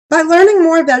By learning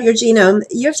more about your genome,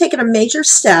 you've taken a major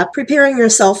step preparing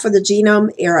yourself for the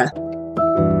genome era.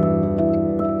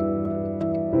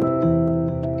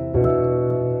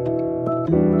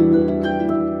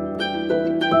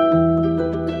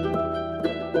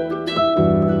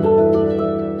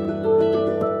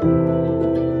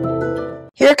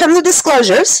 Here come the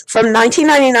disclosures. From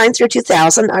 1999 through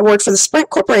 2000, I worked for the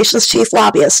Sprint Corporation's chief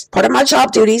lobbyist. Part of my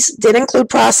job duties did include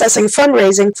processing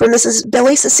fundraising for Mrs.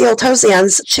 Billy Cecile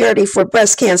Tozan's charity for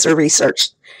breast cancer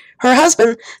research. Her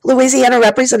husband, Louisiana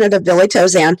Representative Billy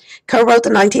Tozan, co-wrote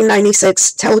the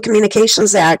 1996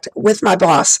 Telecommunications Act with my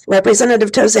boss.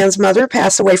 Representative Tozan's mother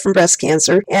passed away from breast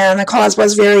cancer, and the cause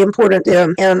was very important to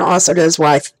him and also to his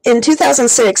wife. In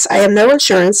 2006, I had no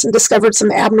insurance and discovered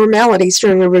some abnormalities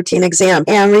during a routine exam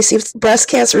and received breast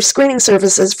cancer screening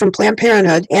services from Planned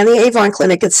Parenthood and the Avon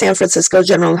Clinic at San Francisco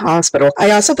General Hospital.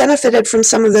 I also benefited from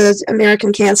some of the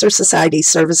American Cancer Society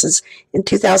services in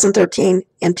 2013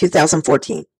 and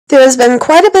 2014. There has been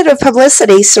quite a bit of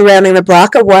publicity surrounding the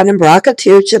BRCA1 and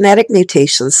BRCA2 genetic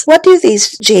mutations. What do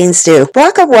these genes do?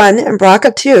 BRCA1 and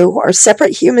BRCA2 are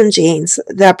separate human genes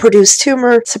that produce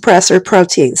tumor suppressor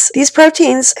proteins. These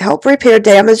proteins help repair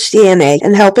damaged DNA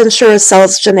and help ensure a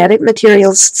cell's genetic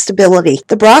material's stability.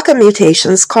 The BRCA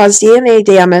mutations cause DNA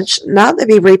damage not to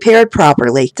be repaired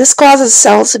properly. This causes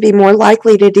cells to be more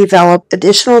likely to develop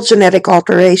additional genetic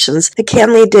alterations that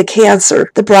can lead to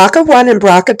cancer. The BRCA1 and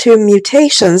BRCA2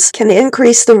 mutations can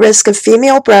increase the risk of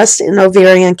female breast and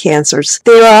ovarian cancers.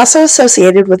 They are also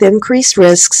associated with increased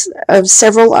risks of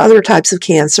several other types of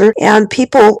cancer, and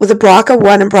people with the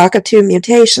BRCA1 and BRCA2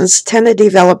 mutations tend to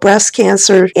develop breast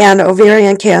cancer and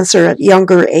ovarian cancer at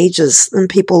younger ages than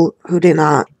people who do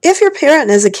not. If your parent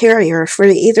is a carrier for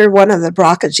either one of the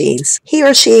BRCA genes, he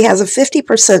or she has a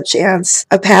 50% chance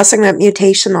of passing that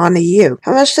mutation on to you.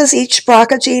 How much does each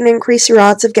BRCA gene increase your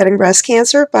odds of getting breast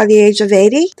cancer by the age of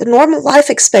 80? The normal life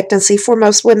expectancy for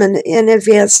most women in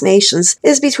advanced nations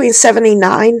is between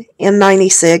 79 and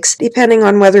 96, depending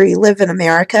on whether you live in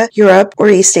America, Europe, or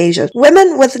East Asia.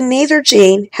 Women with neither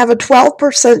gene have a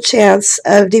 12% chance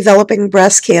of developing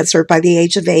breast cancer by the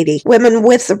age of 80. Women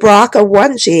with the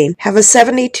BRCA1 gene have a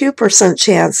 72%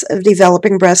 chance of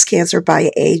developing breast cancer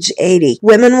by age 80.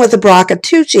 Women with the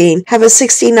BRCA2 gene have a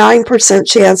 69%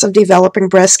 chance of developing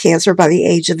breast cancer by the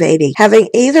age of 80. Having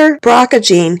either BRCA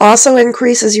gene also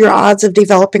increases your odds of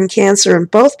developing cancer in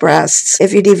both breasts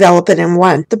if you develop it in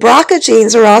one. The BRCA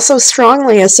genes are also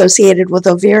strongly associated with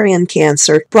ovarian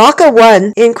cancer.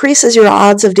 BRCA1 increases your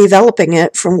odds of developing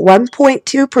it from 1.2%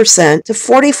 to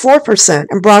 44%,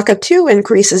 and BRCA2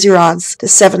 increases your odds to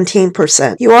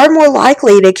 17%. You are more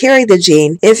likely to carry the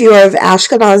gene if you are of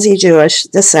Ashkenazi Jewish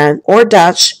descent, or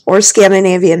Dutch, or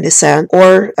Scandinavian descent,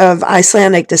 or of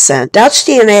Icelandic descent. Dutch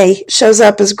DNA shows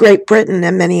up as Great Britain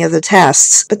in many of the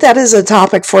tests, but that is a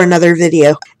topic for another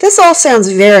video. This all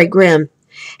sounds very grim.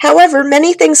 However,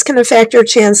 many things can affect your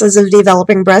chances of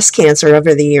developing breast cancer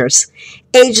over the years.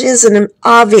 Age is an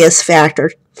obvious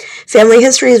factor. Family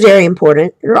history is very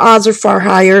important. Your odds are far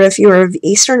higher if you are of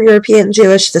Eastern European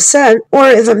Jewish descent or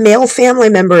if a male family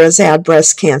member has had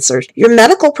breast cancer. Your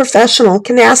medical professional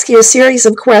can ask you a series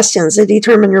of questions to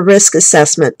determine your risk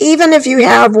assessment. Even if you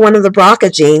have one of the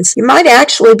BRCA genes, you might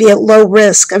actually be at low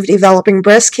risk of developing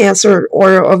breast cancer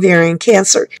or ovarian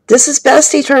cancer. This is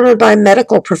best determined by a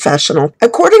medical professional.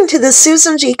 According to the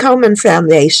Susan G. Komen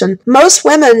Foundation, most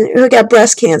women who get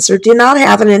breast cancer do not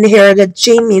have an inherited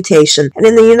gene mutation, and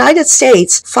in the United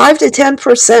States, 5 to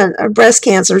 10% of breast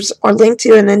cancers are linked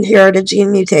to an inherited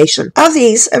gene mutation. Of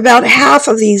these, about half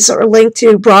of these are linked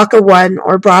to BRCA1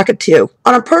 or BRCA2.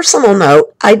 On a personal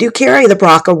note, I do carry the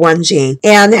BRCA1 gene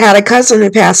and had a cousin who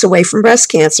passed away from breast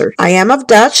cancer. I am of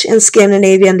Dutch and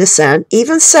Scandinavian descent.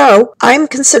 Even so, I am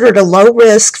considered a low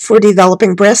risk for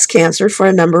developing breast cancer for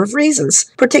a number of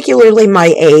reasons, particularly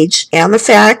my age and the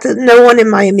fact that no one in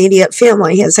my immediate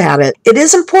family has had it. It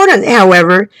is important,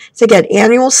 however, to get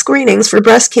annual screenings for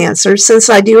breast cancer since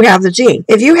I do have the gene.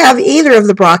 If you have either of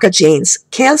the BRCA genes,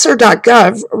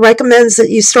 cancer.gov recommends that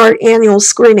you start annual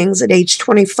screenings at age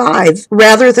 25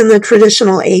 rather than the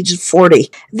traditional age of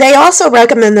 40. They also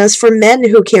recommend this for men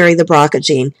who carry the BRCA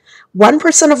gene.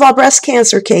 1% of all breast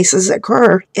cancer cases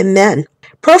occur in men.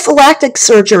 Prophylactic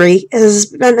surgery has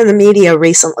been in the media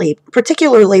recently,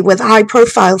 particularly with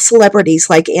high-profile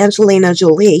celebrities like Angelina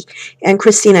Jolie and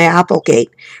Christina Applegate.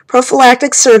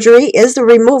 Prophylactic surgery is the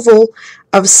removal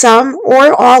of some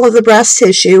or all of the breast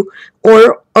tissue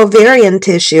or ovarian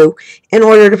tissue in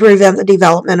order to prevent the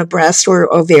development of breast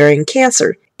or ovarian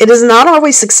cancer. It is not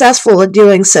always successful at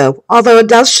doing so, although it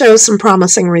does show some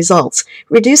promising results,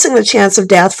 reducing the chance of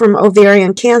death from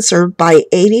ovarian cancer by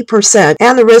 80%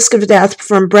 and the risk of death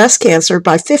from breast cancer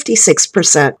by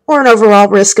 56%, or an overall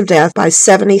risk of death by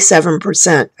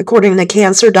 77%, according to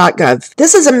cancer.gov.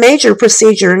 This is a major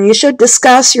procedure, and you should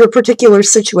discuss your particular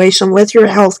situation with your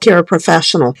healthcare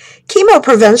professional.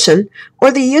 Chemoprevention, or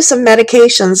the use of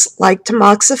medications like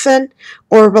tamoxifen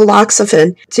or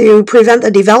raloxifene to prevent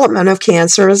the development of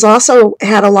cancer, has also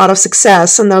had a lot of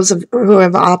success in those who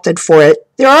have opted for it.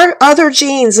 There are other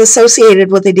genes associated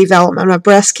with the development of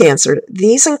breast cancer.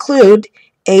 These include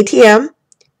ATM,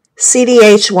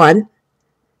 CDH1,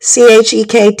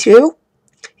 CHEK2,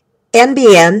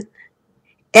 NBN,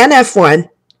 NF1,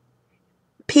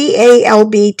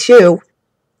 PALB2,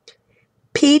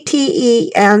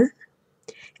 PTEN,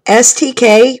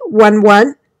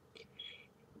 STK11,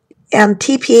 and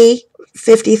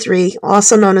TP53,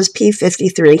 also known as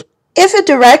P53. If a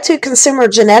direct-to-consumer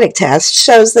genetic test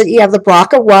shows that you have the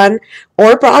BRCA1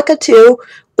 or BRCA2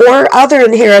 or other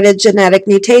inherited genetic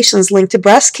mutations linked to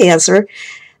breast cancer,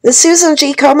 the Susan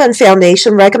G. Komen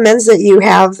Foundation recommends that you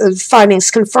have the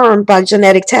findings confirmed by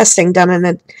genetic testing done in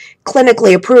a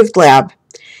clinically approved lab.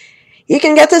 You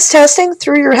can get this testing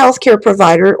through your healthcare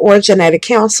provider or a genetic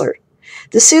counselor.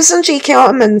 The Susan G.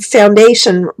 Komen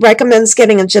Foundation recommends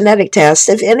getting a genetic test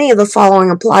if any of the following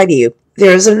apply to you.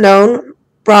 There is a known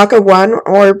BRCA1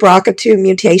 or BRCA2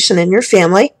 mutation in your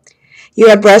family. You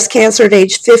had breast cancer at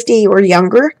age 50 or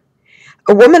younger.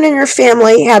 A woman in your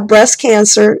family had breast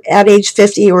cancer at age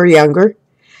 50 or younger.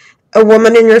 A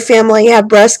woman in your family had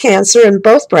breast cancer in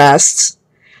both breasts.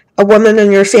 A woman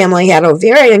in your family had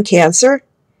ovarian cancer.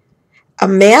 A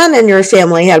man in your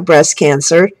family had breast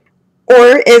cancer.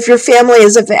 Or if your family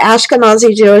is of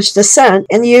Ashkenazi Jewish descent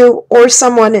and you or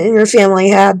someone in your family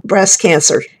had breast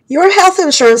cancer. Your health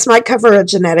insurance might cover a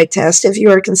genetic test if you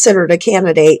are considered a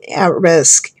candidate at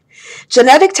risk.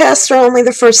 Genetic tests are only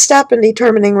the first step in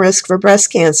determining risk for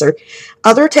breast cancer.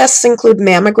 Other tests include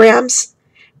mammograms,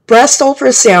 breast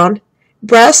ultrasound,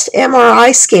 breast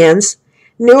MRI scans,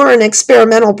 newer and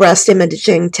experimental breast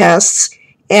imaging tests,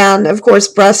 and, of course,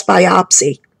 breast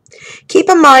biopsy. Keep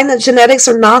in mind that genetics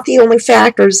are not the only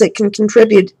factors that can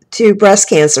contribute to breast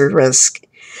cancer risk.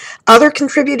 Other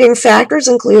contributing factors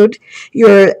include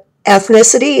your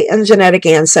ethnicity and genetic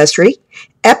ancestry,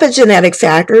 epigenetic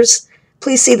factors.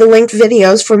 Please see the linked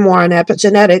videos for more on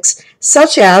epigenetics,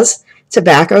 such as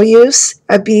tobacco use,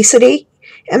 obesity,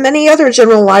 and many other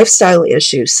general lifestyle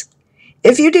issues.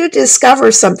 If you do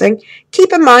discover something,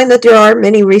 keep in mind that there are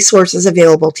many resources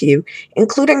available to you,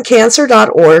 including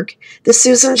cancer.org, the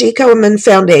Susan G. Komen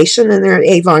Foundation and their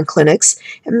Avon clinics,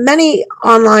 and many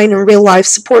online and real-life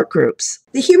support groups.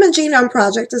 The Human Genome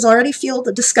Project has already fueled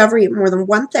the discovery of more than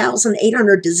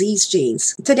 1,800 disease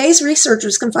genes. Today's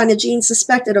researchers can find a gene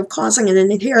suspected of causing an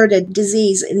inherited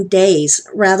disease in days,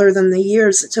 rather than the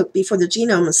years it took before the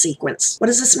genome was sequenced. What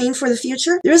does this mean for the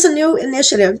future? There is a new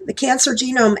initiative, the Cancer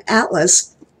Genome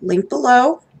Atlas, linked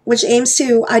below, which aims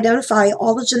to identify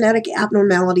all the genetic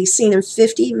abnormalities seen in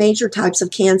 50 major types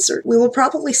of cancer. We will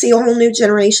probably see a whole new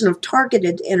generation of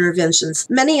targeted interventions,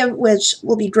 many of which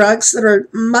will be drugs that are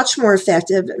much more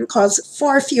effective and cause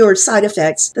far fewer side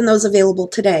effects than those available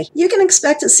today. You can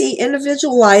expect to see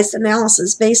individualized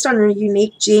analysis based on your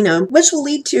unique genome, which will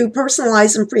lead to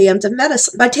personalized and preemptive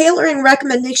medicine. By tailoring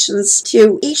recommendations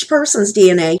to each person's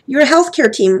DNA, your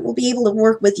healthcare team will be able to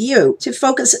work with you to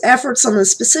focus efforts on the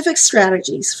specific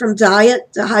strategies from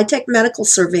diet to high-tech medical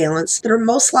surveillance that are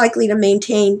most likely to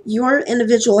maintain your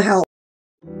individual health.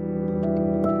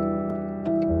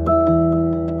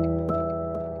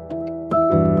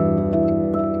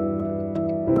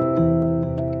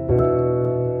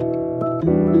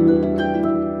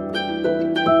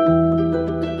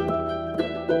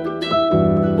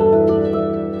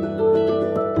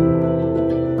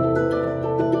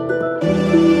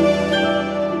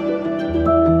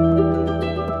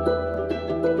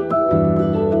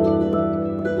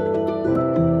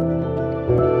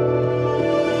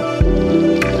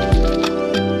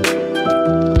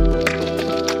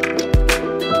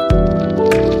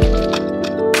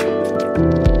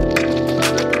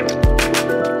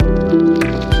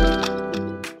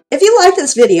 If you like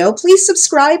this video, please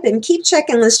subscribe and keep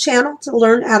checking this channel to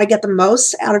learn how to get the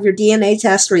most out of your DNA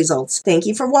test results. Thank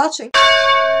you for watching.